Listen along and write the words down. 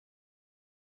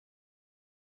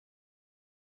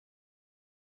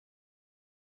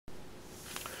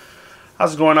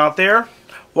How's it going out there?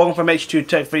 Welcome from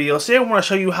H2TechVideos. Today I want to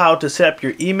show you how to set up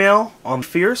your email on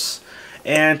Fierce.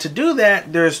 And to do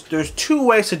that, there's two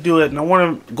ways to do it, and I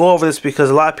want to go over this because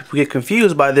a lot of people get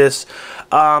confused by this.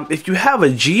 If you have a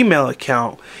Gmail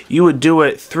account, you would do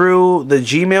it through the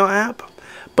Gmail app.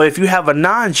 But if you have a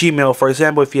non-Gmail, for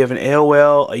example, if you have an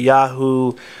AOL, a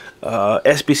Yahoo,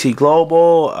 SBC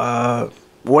Global,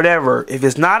 whatever, if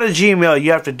it's not a Gmail,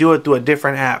 you have to do it through a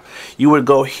different app. You would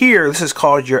go here. This is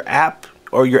called your app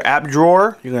or your app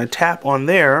drawer. You're going to tap on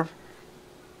there.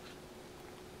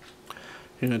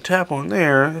 You're going to tap on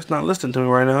there. It's not listening to me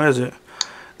right now, is it?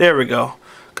 There we go.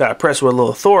 Got to press with a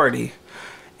little authority.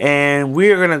 And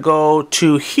we're going to go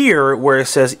to here where it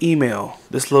says email.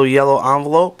 This little yellow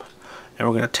envelope. And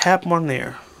we're going to tap on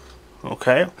there.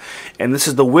 Okay. And this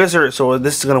is the wizard. So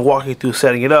this is going to walk you through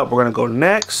setting it up. We're going to go to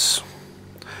next.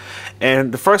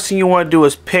 And the first thing you want to do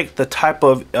is pick the type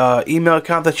of email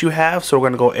account that you have. So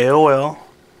we're going to go AOL.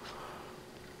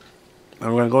 And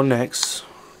we're going to go next.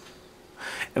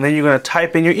 And then you're going to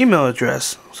type in your email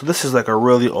address. So this is like a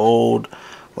really old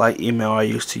email I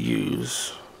used to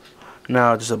use.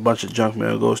 Now just a bunch of junk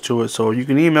mail goes to it. So you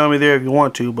can email me there if you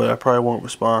want to, but I probably won't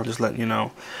respond. Just letting you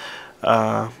know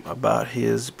about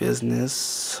his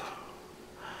business.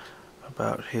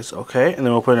 Okay. And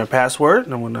then we'll put in a password.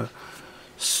 And I'm going to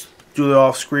do it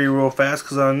off screen real fast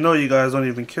because I know you guys don't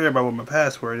even care about what my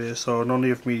password is. So no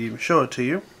need for me to even show it to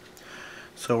you.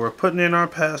 So we're putting in our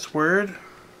password.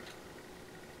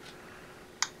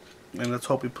 And let's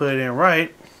hope we put it in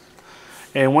right.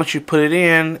 And once you put it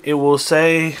in, it will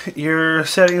say your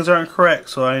settings aren't correct.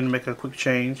 So I need to make a quick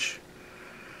change.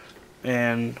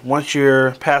 And once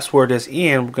your password is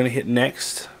in, we're going to hit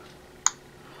next.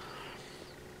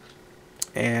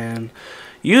 And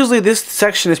usually this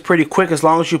section is pretty quick. As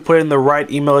long as you put in the right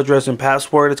email address and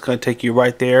password, it's going to take you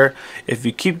right there. If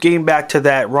you keep getting back to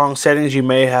that wrong settings, you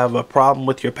may have a problem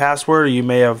with your password, or you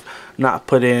may have not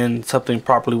put in something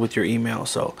properly with your email.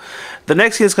 So the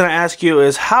next thing it's going to ask you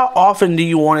is, how often do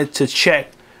you want it to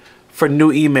check for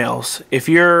new emails? If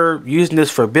you're using this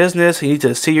for business, you need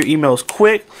to see your emails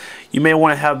quick, you may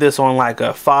want to have this on like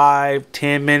a 5,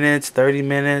 10 minutes, 30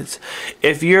 minutes.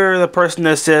 If you're the person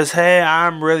that says, hey,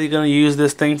 I'm really going to use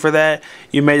this thing for that,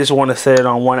 you may just want to set it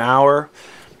on 1 hour.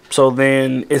 So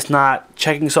then it's not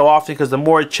checking so often, because the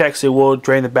more it checks, it will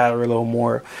drain the battery a little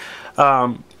more.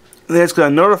 Then it's going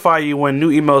to notify you when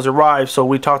new emails arrive. So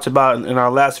we talked about in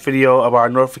our last video of our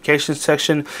notifications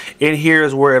section. In here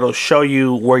is where it'll show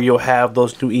you where you'll have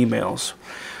those new emails.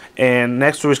 And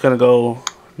next we're just going to go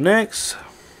next.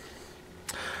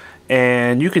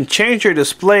 And you can change your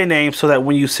display name so that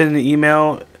when you send an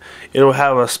email, it'll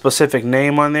have a specific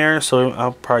name on there. So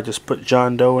I'll probably just put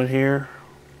John Doe in here.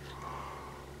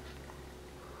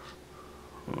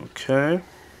 Okay.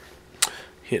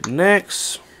 Hit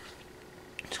next.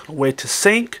 Wait to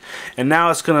sync, and now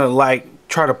it's gonna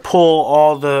try to pull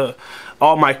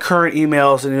all my current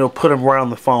emails, and it'll put them right on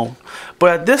the phone.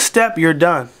 But at this step, you're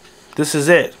done. This is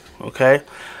it. Okay.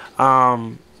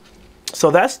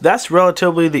 So that's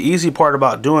relatively the easy part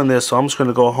about doing this. So I'm just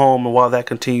gonna go home, and while that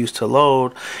continues to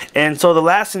load, and so the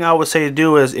last thing I would say to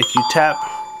do is, if you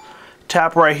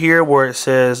tap right here where it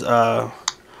says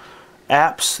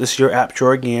apps, this is your app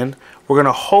drawer again. We're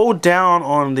gonna hold down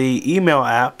on the email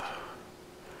app.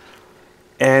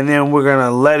 And then we're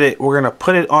gonna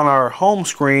put it on our home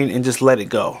screen and just let it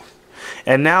go.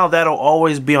 And now that'll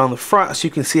always be on the front, so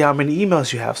you can see how many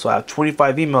emails you have. So I have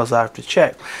 25 emails I have to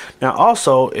check. Now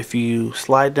also, if you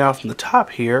slide down from the top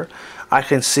here, I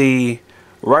can see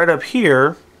right up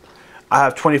here I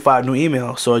have 25 new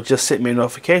emails. So it just sent me a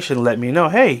notification to let me know,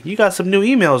 hey, you got some new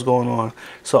emails going on.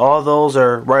 So all those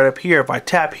are right up here. If I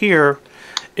tap here,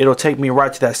 it'll take me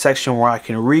right to that section where I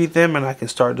can read them and I can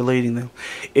start deleting them.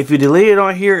 If you delete it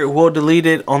on here, it will delete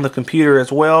it on the computer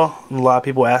as well. A lot of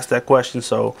people ask that question,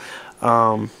 so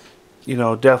you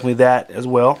know, definitely that as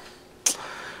well.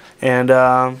 And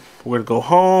we're gonna go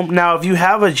home. Now if you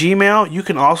have a Gmail, you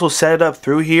can also set it up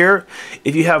through here.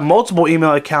 If you have multiple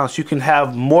email accounts, you can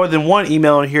have more than one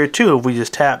email in here too. If we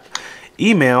just tap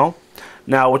email,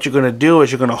 now what you're gonna do is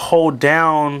you're gonna hold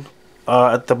down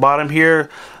at the bottom here.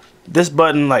 This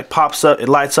button pops up, it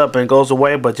lights up and goes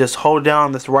away, but just hold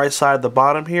down this right side of the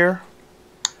bottom here,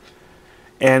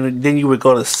 and then you would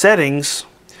go to settings,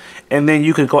 and then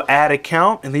you could go add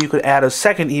account, and then you could add a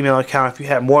second email account if you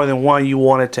had more than one you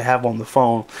wanted to have on the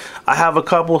phone. I have a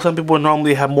couple. Some people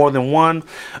normally have more than one,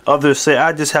 others say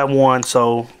I just have one.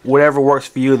 So whatever works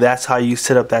for you, that's how you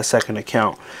set up that second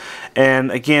account.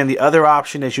 And again, the other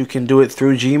option is you can do it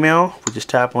through Gmail. We just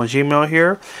tap on Gmail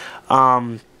here.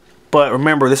 But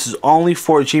remember, this is only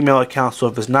for Gmail accounts, so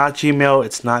if it's not Gmail,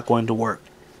 it's not going to work.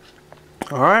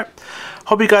 Alright,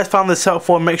 hope you guys found this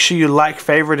helpful. Make sure you like,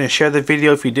 favorite, and share the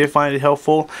video if you did find it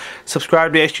helpful.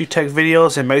 Subscribe to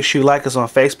H2TechVideos, and make sure you like us on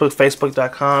Facebook,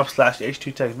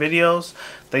 facebook.com/H2TechVideos.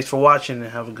 Thanks for watching, and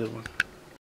have a good one.